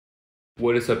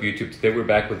What is up, YouTube? Today we're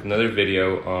back with another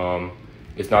video.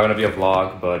 It's not gonna be a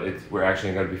vlog, but we're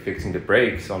actually gonna be fixing the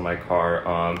brakes on my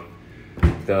car.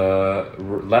 The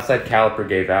left side caliper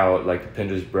gave out, like the pin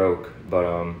just broke, but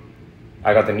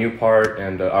I got the new part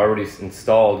and I already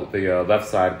installed the left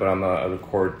side, but I'm gonna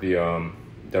record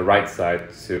the right side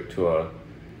to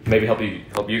maybe help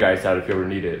you guys out if you ever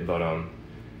need it. But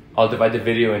I'll divide the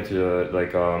video into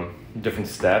different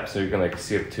steps, so you can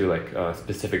see up to a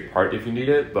specific part if you need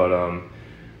it. But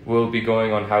we'll be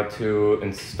going on how to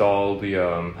install the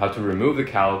how to remove the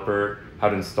caliper, how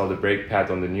to install the brake pads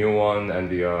on the new one, and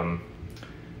the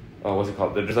what's it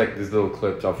called? They're just these little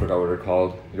clips. I forgot what they're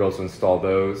called. You also install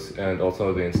those, and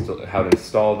also how to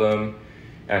install them,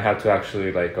 and how to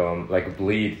actually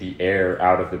bleed the air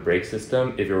out of the brake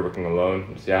system if you're working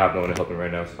alone. See, I have no one helping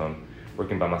right now, so I'm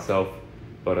working by myself.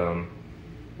 But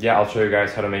yeah, I'll show you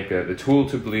guys how to make the tool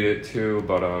to bleed it too,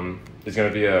 but it's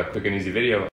gonna be a quick and easy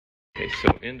video. Okay,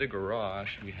 so in the garage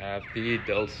we have the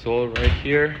Del Sol right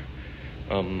here.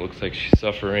 Looks like she's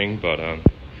suffering, but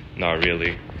not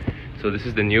really. So this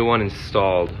is the new one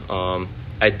installed.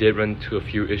 I did run into a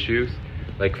few issues,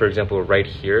 like for example right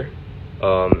here,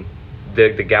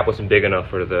 the gap wasn't big enough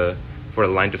for the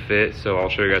line to fit, so I'll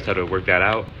show you guys how to work that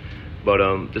out. But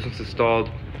this one's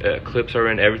installed, clips are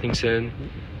in, everything's in.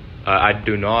 I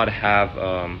do not have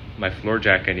my floor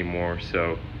jack anymore,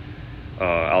 so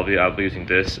I'll be using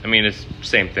this. I mean, it's the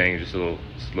same thing, just a little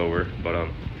slower. But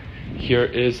here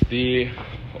is the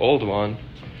old one.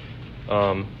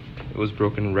 It was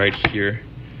broken right here.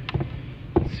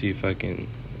 Let's see if I can.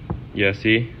 Yeah,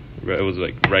 see, it was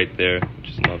right there, which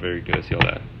is not very good. See all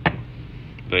that?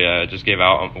 But yeah, it just gave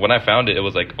out. When I found it, it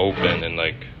was open and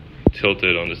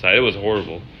tilted on the side. It was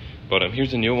horrible. But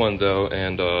here's a new one though,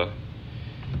 and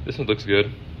this one looks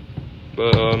good.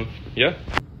 But yeah,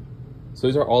 so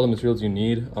these are all the materials you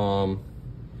need.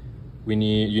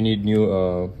 You need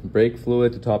new brake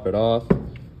fluid to top it off.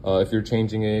 If you're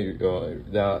changing it,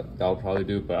 that'll probably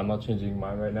do, but I'm not changing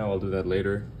mine right now. I'll do that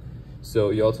later. So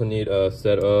you also need a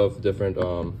set of different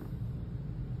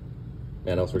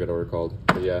man, I also forget what they're called.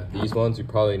 But yeah, these ones you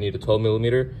probably need a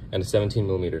 12mm and a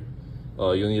 17mm.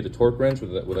 You'll need a torque wrench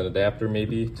with an adapter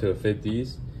maybe to fit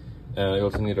these. And you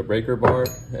also need a breaker bar.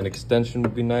 An extension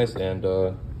would be nice, and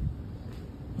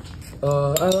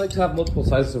I like to have multiple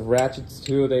sizes of ratchets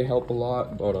too. They help a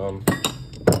lot, but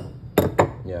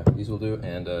yeah, these will do.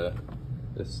 And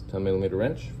this 10mm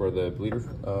wrench for the bleeder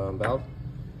valve.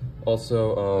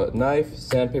 Also, knife,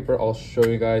 sandpaper. I'll show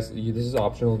you guys. This is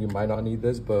optional. You might not need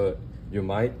this, but you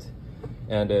might.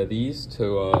 And these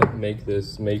to make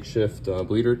this makeshift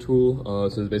bleeder tool.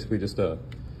 So it's basically just a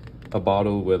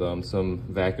bottle with some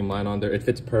vacuum line on there. It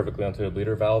fits perfectly onto the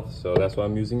bleeder valve, so that's why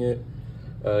I'm using it.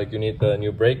 You need the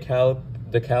new brake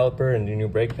caliper and the new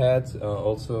brake pads.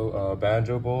 Also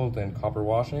banjo bolt and copper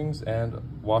washers,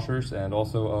 and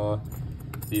also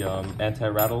the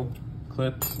anti-rattle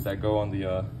clips that go on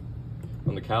the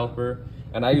caliper.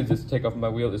 And I use this to take off my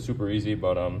wheel. It's super easy,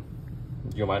 but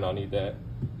you might not need that.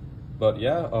 But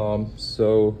yeah,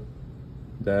 so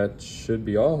that should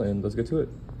be all, and let's get to it.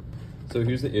 So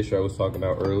here's the issue I was talking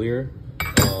about earlier.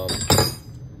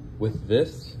 With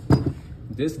this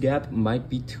gap might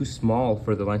be too small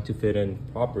for the line to fit in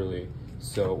properly.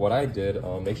 So what I did,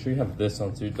 make sure you have this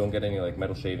on so you don't get any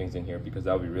metal shavings in here, because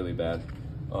that would be really bad.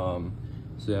 So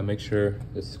yeah, make sure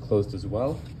it's closed as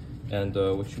well. And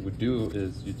what you would do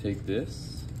is you take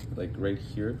this, right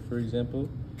here, for example,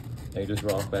 and you just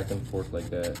rock back and forth like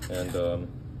that. And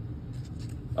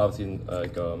obviously,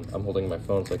 I'm holding my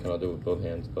phone, so I cannot do it with both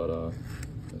hands. But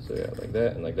so yeah, like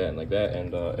that and like that and like that,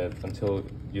 and until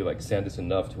you sand this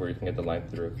enough to where you can get the line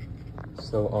through.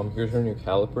 So here's our new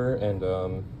caliper, and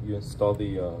you install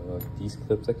these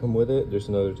clips that come with it. There's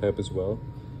another type as well.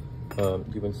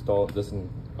 You install this, and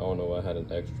I don't know, I had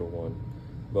an extra one,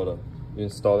 but you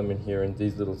install them in here in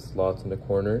these little slots in the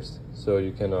corners, so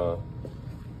you can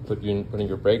put in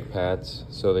your brake pads,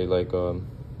 so they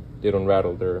they don't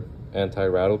rattle. They're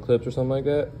anti-rattle clips or something like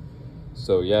that.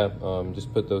 So yeah,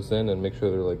 just put those in and make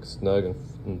sure they're snug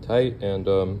and tight, and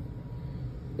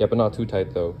yeah, but not too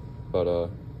tight though. But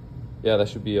yeah, that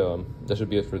should be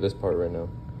it for this part right now.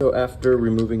 So after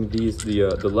removing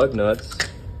the lug nuts,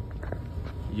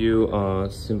 you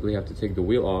simply have to take the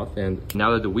wheel off, and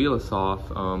now that the wheel is off,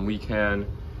 we can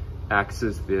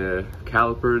access the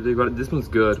caliper. This one's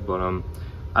good, but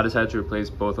I decided to replace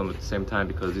both of them at the same time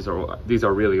because these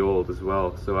are really old as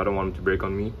well, so I don't want them to break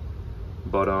on me.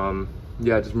 But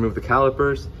yeah, just remove the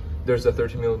calipers. There's a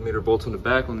 13mm bolt on the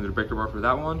back. We'll need a breaker bar for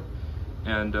that one,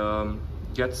 and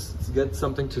get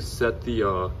something to set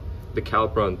the the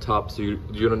caliper on top so you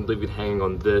don't leave it hanging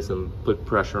on this and put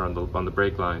pressure on the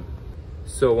brake line.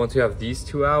 So once you have these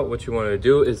two out, what you want to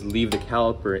do is leave the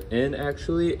caliper in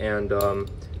actually, and I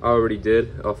already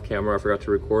did off camera, I forgot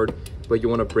to record, but you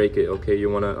want to break it, okay? You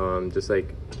want to just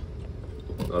like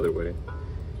the other way.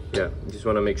 Yeah, you just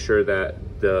want to make sure that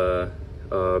the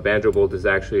banjo bolt is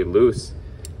actually loose.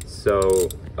 So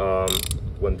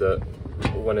when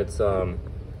it's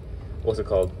what's it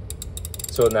called?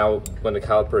 So now when the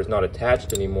caliper is not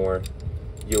attached anymore,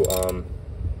 you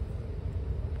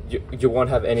won't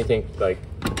have anything like,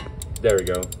 there we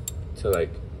go, to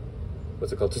like,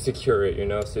 what's it called, to secure it, you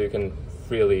know, so you can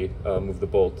freely move the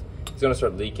bolt. It's gonna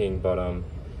start leaking, but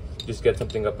just get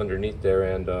something up underneath there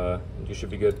and you should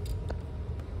be good.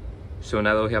 So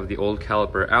now that we have the old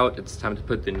caliper out, it's time to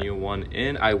put the new one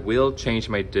in. I will change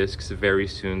my discs very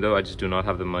soon though, I just do not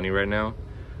have the money right now.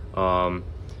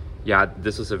 Yeah,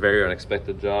 this was a very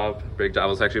unexpected job. I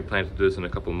was actually planning to do this in a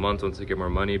couple months once I get more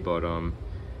money, but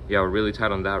yeah, we're really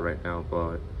tight on that right now.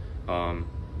 But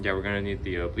yeah, we're gonna need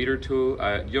the bleeder tool.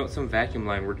 You know, some vacuum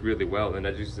line worked really well, and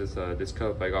I just this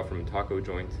cup I got from a taco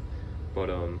joint.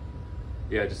 But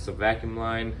yeah, just a vacuum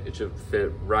line. It should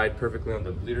fit right perfectly on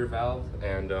the bleeder valve.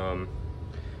 And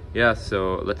yeah,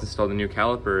 so let's install the new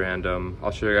caliper, and I'll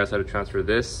show you guys how to transfer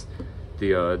this,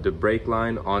 the brake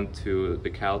line onto the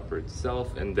caliper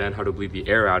itself, and then how to bleed the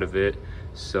air out of it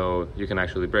so you can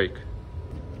actually brake.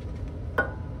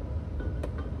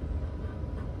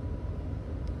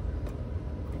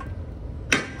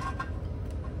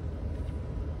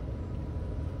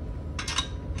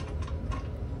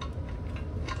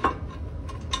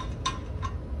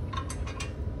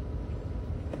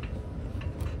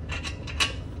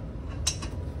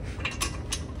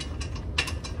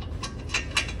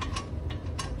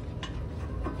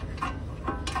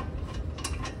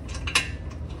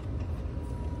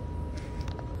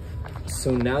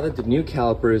 So now that the new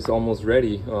caliper is almost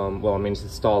ready, well, I mean, it's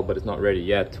installed, but it's not ready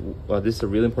yet. This is a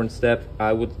really important step.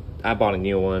 I bought a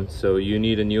new one, so you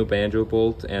need a new banjo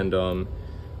bolt and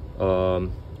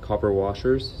copper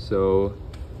washers. So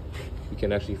you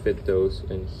can actually fit those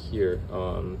in here.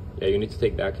 Yeah, you need to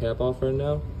take that cap off right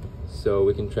now, so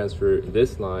we can transfer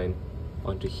this line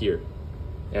onto here.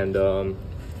 And the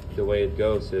way it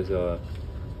goes is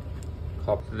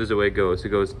this is the way it goes. It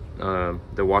goes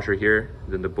the washer here,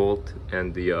 then the bolt,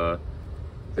 and the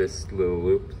this little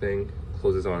loop thing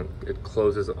closes on. It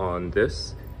closes on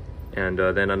this, and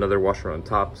then another washer on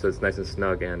top, so it's nice and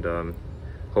snug, and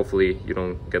hopefully you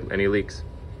don't get any leaks.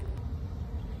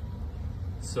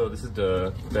 So this is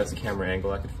the best camera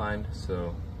angle I could find.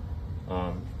 So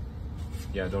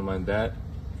yeah, don't mind that.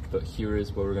 But here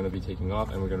is what we're going to be taking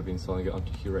off, and we're going to be installing it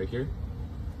onto here, right here.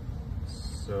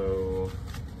 So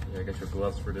yeah, get your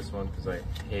gloves for this one because I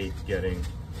hate getting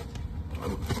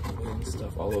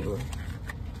stuff all over.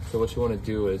 So what you want to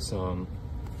do is,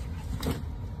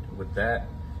 with that,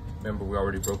 remember we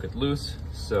already broke it loose,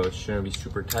 so it shouldn't be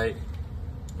super tight.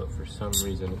 But for some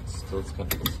reason, it's still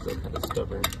kind of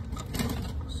stubborn.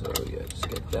 So yeah, just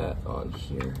get that on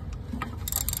here.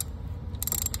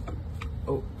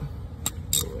 Oh,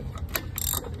 no way.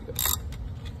 There we go.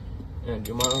 And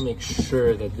you want to make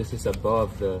sure that this is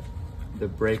above the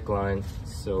brake line,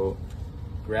 so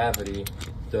gravity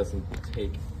doesn't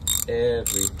take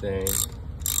everything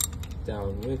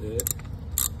down with it.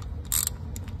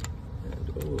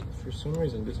 And oh, for some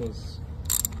reason this one's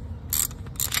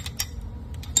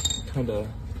kind of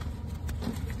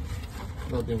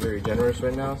not being very generous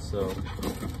right now, so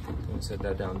I'm gonna set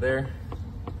that down there.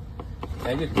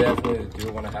 And you definitely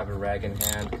do want to have a rag in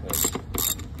hand because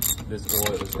this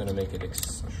oil is going to make it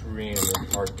extremely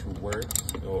hard to work.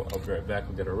 So I'll be right back,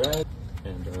 we'll get a rag,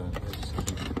 and I'll just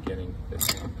keep getting this.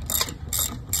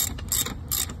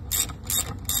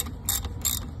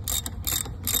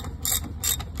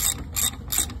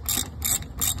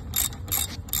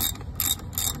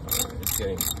 It's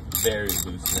getting very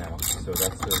loose now, so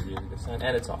that's the really good sign,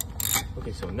 and it's off.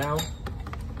 Okay, so now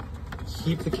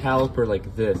keep the caliper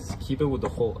like this. Keep it with the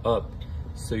hole up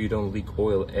so you don't leak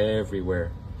oil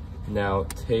everywhere. Now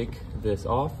take this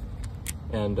off,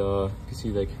 and you can see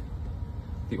like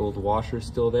the old washer is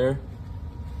still there.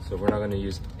 So we're not going to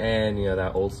use any of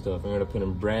that old stuff. I'm going to put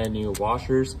in brand new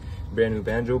washers, brand new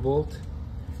banjo bolt,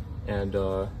 and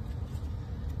if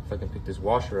I can pick this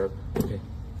washer up, okay,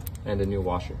 and a new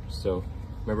washer. So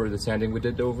remember the sanding we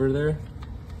did over there?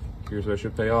 Here's where it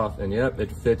should pay off, and yep,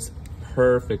 it fits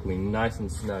perfectly, nice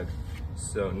and snug.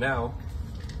 So now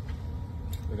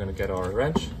we're going to get our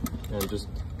wrench and just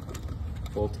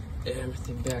bolt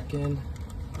everything back in.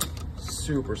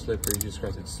 Super slippery, Jesus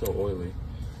Christ, it's so oily.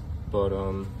 But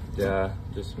Yeah,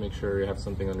 just make sure you have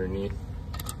something underneath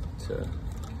to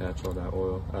catch all that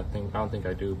oil. I don't think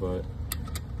I do, but,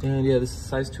 and yeah, this is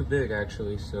size too big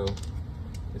actually, so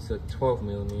it's a 12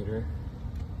 millimeter.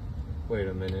 Wait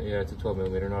a minute, yeah, it's a 12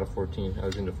 millimeter, not a 14. I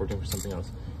was into 14 for something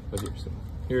else. But here, so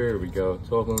here we go,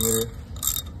 12 millimeter,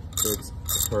 fits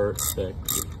perfectly.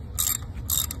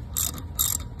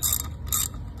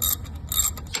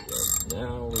 So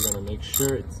now we're gonna make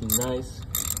sure it's nice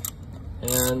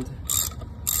and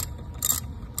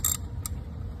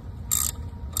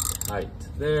tight.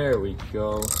 There we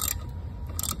go.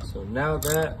 So now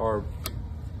that our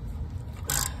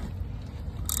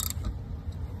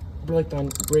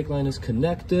brake line is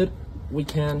connected, we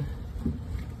can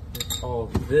get all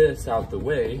this out the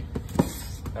way.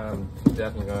 I'm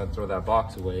definitely gonna throw that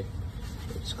box away.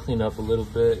 Just clean up a little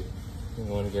bit. You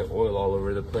want to get oil all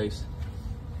over the place.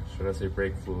 Should I say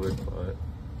brake fluid? But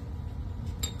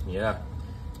yeah,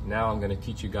 now I'm gonna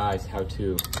teach you guys how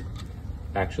to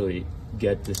actually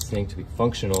get this thing to be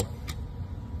functional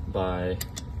by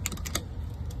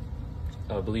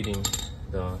bleeding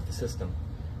the system.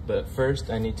 But first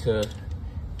I need to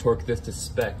torque this to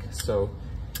spec. So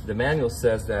the manual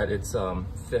says that it's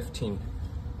 15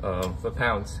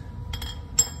 foot-pounds.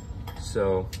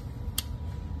 So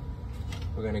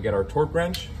we're gonna get our torque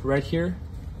wrench right here,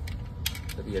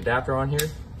 put the adapter on here,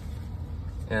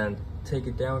 and take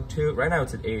it down to, right now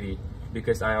it's at 80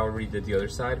 because I already did the other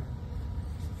side.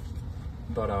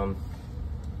 But I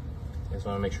just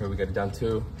wanna make sure we get it down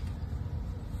to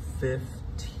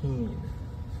 15.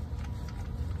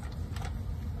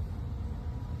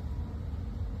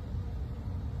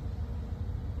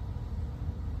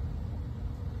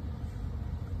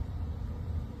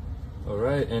 All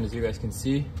right, and as you guys can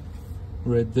see,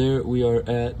 right there, we are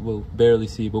at, well, barely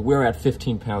see, but we're at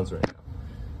 15 pounds right now.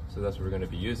 So that's what we're gonna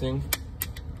be using.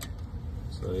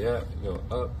 So yeah, go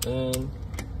up and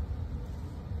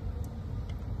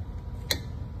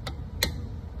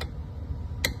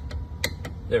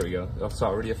there we go. That's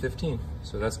already at 15,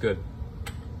 so that's good.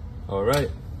 All right,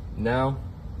 now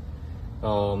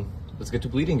let's get to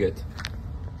bleeding it.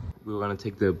 We're gonna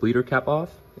take the bleeder cap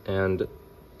off and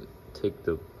take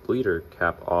the bleeder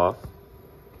cap off.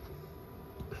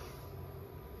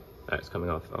 It's coming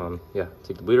off. Yeah,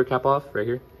 take the bleeder cap off right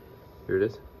here. Here it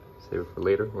is. Save it for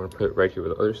later. We're gonna put it right here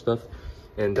with the other stuff.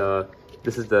 And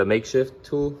this is the makeshift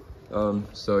tool.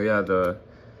 So yeah,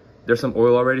 there's some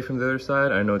oil already from the other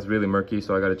side. I know it's really murky,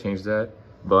 so I gotta change that.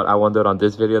 But I won't do it on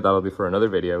this video. That'll be for another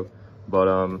video. But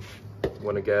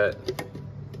want to get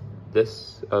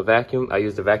this vacuum. I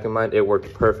used the vacuum line. It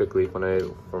worked perfectly when I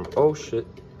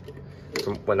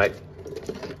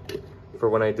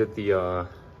when I did the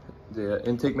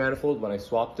intake manifold, when I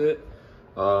swapped it.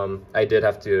 I did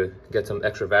have to get some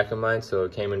extra vacuum lines, so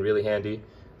it came in really handy.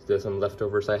 There's some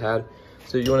leftovers I had.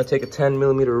 So you want to take a 10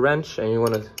 millimeter wrench and you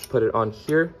want to put it on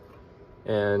here,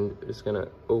 and just gonna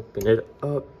open it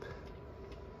up.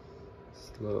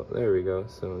 Slow. There we go.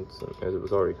 So it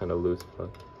was already kind of loose,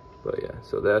 but yeah.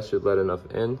 So that should let enough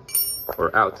in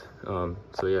or out.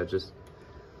 So yeah, just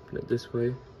put it this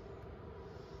way.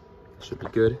 Should be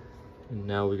good. And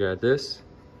now we got this,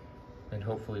 and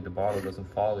hopefully the bottle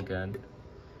doesn't fall again.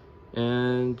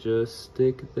 And just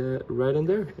stick that right in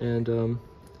there, and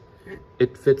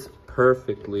it fits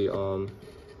perfectly.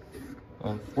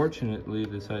 Unfortunately,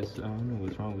 this size, I don't know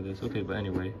what's wrong with this. Okay, but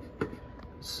anyway,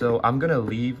 so I'm gonna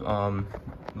leave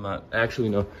actually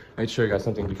no, I show you guys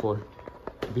something before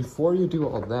you do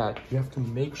all that. You have to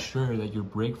make sure that your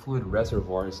brake fluid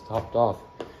reservoir is topped off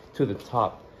to the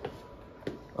top.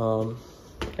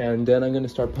 And then I'm gonna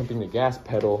start pumping the gas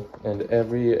pedal, and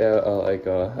every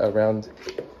around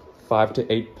 5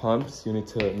 to 8 pumps, you need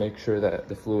to make sure that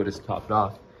the fluid is topped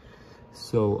off.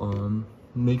 So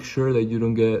make sure that you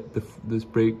don't get the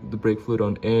brake fluid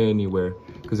on anywhere,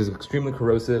 because it's extremely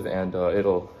corrosive and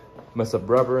it'll mess up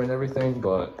rubber and everything.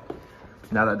 But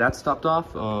now that that's topped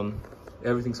off,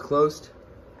 everything's closed.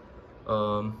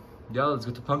 Yeah, let's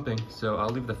get to pumping. So I'll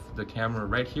leave the camera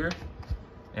right here,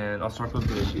 and I'll start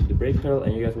pumping the brake pedal,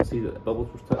 and you guys will see that the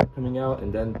bubbles will start coming out,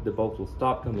 and then the bubbles will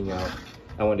stop coming out.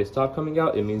 And when they stop coming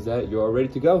out, it means that you're all ready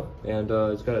to go. And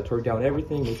it's gotta torque down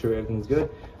everything, make sure everything's good,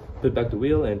 put back the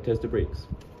wheel, and test the brakes.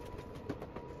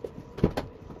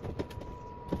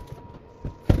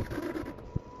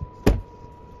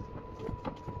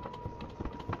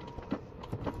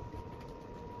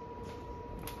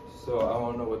 So I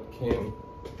don't know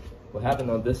what happened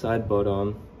on this side, but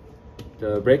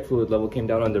the brake fluid level came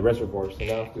down on the reservoir, so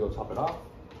now I have to go top it off.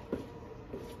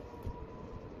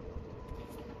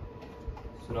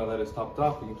 So now that it's topped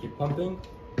off, we can keep pumping,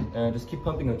 and just keep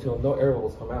pumping until no air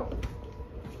bubbles come out.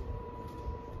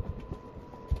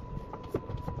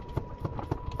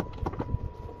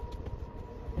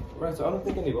 right, so I don't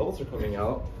think any bubbles are coming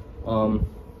out.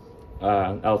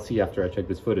 I'll see after I check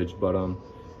this footage, but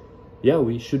yeah,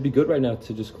 we should be good right now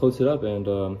to just close it up,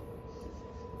 and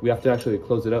we have to actually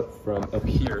close it up from up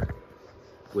here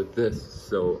with this.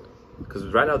 So, because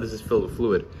right now this is filled with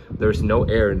fluid, there's no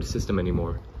air in the system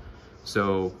anymore.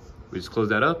 So we just close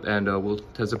that up, and we'll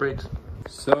test the brakes.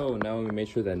 So now we made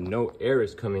sure that no air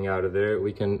is coming out of there,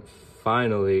 we can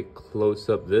finally close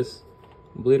up this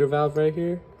bleeder valve right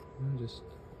here. Just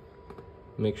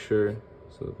make sure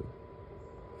so that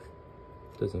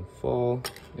it doesn't fall,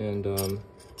 and I'll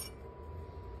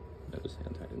just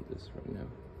hand tighten this right now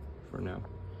for now.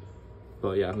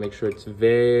 But yeah, make sure it's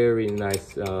very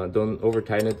nice. Don't over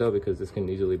tighten it though, because this can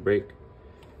easily break.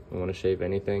 Don't want to shave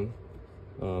anything.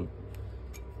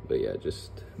 But yeah,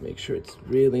 just make sure it's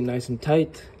really nice and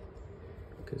tight,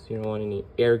 because you don't want any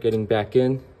air getting back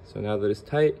in. So now that it's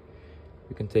tight,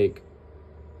 we can take,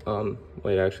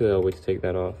 wait, actually I'll wait to take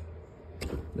that off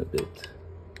a bit.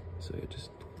 So yeah, just,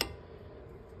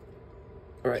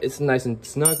 all right, it's nice and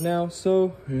snug now.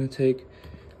 So we're gonna take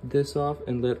this off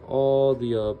and let all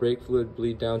the brake fluid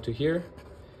bleed down to here.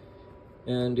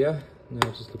 And yeah, now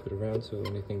just flip it around so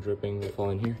anything dripping will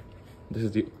fall in here. This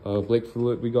is the brake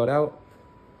fluid we got out.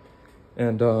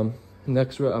 And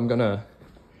next I'm gonna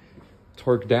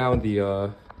torque down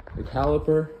the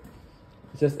caliper.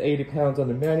 It's just 80 pounds on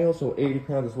the manual, so 80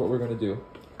 pounds is what we're gonna do.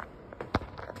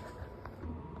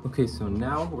 Okay, so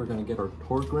now we're gonna get our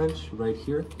torque wrench right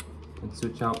here and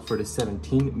switch out for the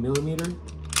 17 millimeter.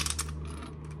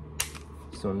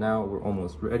 So now we're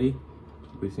almost ready.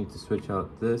 We just need to switch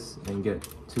out this and get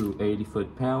to 80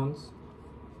 foot-pounds.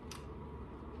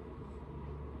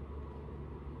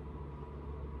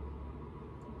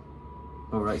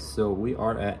 All right, so we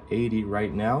are at 80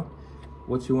 right now.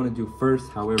 What you want to do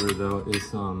first, however, though,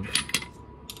 is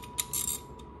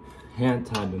hand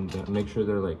tighten them. Make sure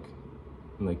they're like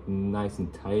nice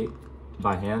and tight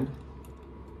by hand,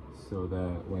 so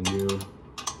that when you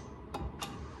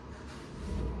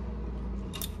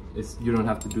don't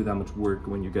have to do that much work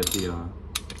when you get the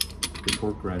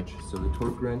torque wrench. So the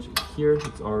torque wrench here,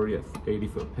 it's already at 80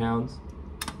 foot-pounds.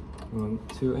 1,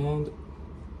 2, and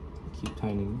keep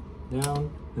tightening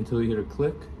down until you hear a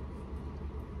click.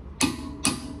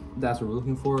 That's what we're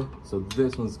looking for. So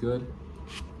this one's good,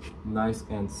 nice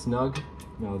and snug.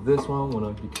 Now this one,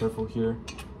 want to be careful here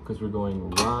because we're going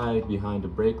right behind the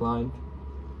brake line.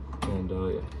 And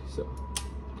yeah, so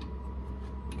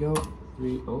go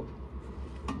 3, oh,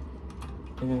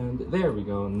 and there we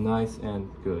go, nice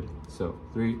and good. So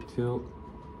 3, 2,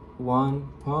 1,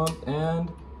 pump,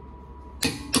 and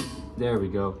there we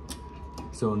go.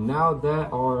 So now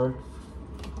that our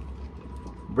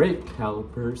brake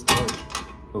calipers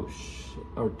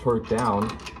are torqued down,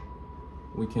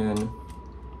 we can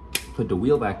put the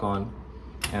wheel back on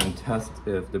and test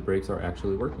if the brakes are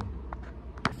actually working.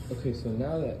 Okay, so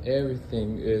now that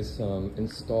everything is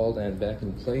installed and back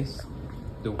in place,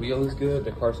 the wheel is good,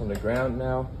 the car's on the ground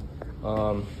now.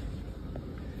 I'm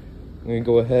gonna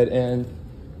go ahead and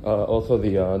also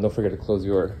don't forget to close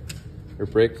your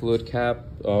brake fluid cap.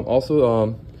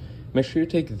 Also, make sure you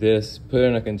take this, put it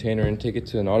in a container, and take it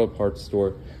to an auto parts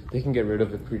store. They can get rid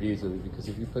of it pretty easily, because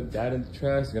if you put that in the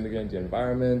trash, it's gonna get into the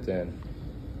environment, and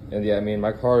yeah, I mean,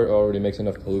 my car already makes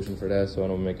enough pollution for that, so I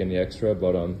don't make any extra.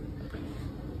 But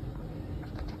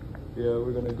yeah,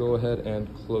 we're gonna go ahead and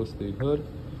close the hood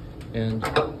and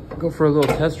go for a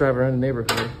little test drive around the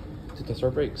neighborhood to test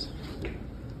our brakes.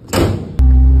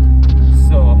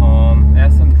 So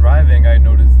as I'm driving, I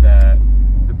noticed that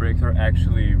the brakes are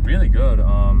actually really good.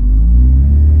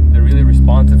 They're really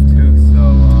responsive too. So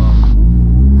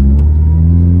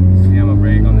see, I'm a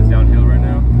brake on this downhill right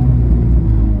now,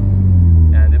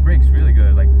 and it brakes really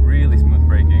good, like really smooth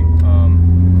braking.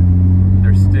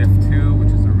 They're stiff too,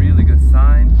 which is a really good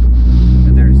sign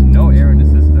that there's no air in the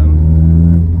system.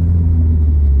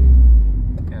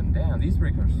 And damn, these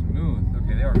brakes are smooth.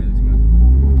 Okay, they are really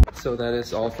smooth. So that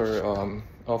is all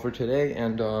for today,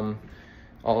 and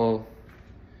I'll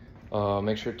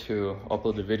make sure to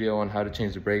upload the video on how to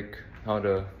change the brake, how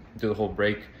to do the whole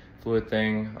brake fluid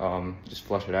thing, just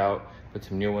flush it out, put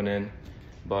some new one in.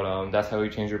 But that's how you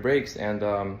change your brakes. And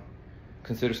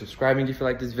consider subscribing if you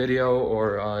like this video,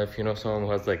 or if you know someone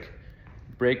who has like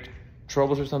brake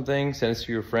troubles or something, send it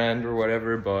to your friend or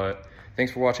whatever. But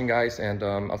thanks for watching, guys, and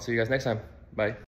I'll see you guys next time. Bye.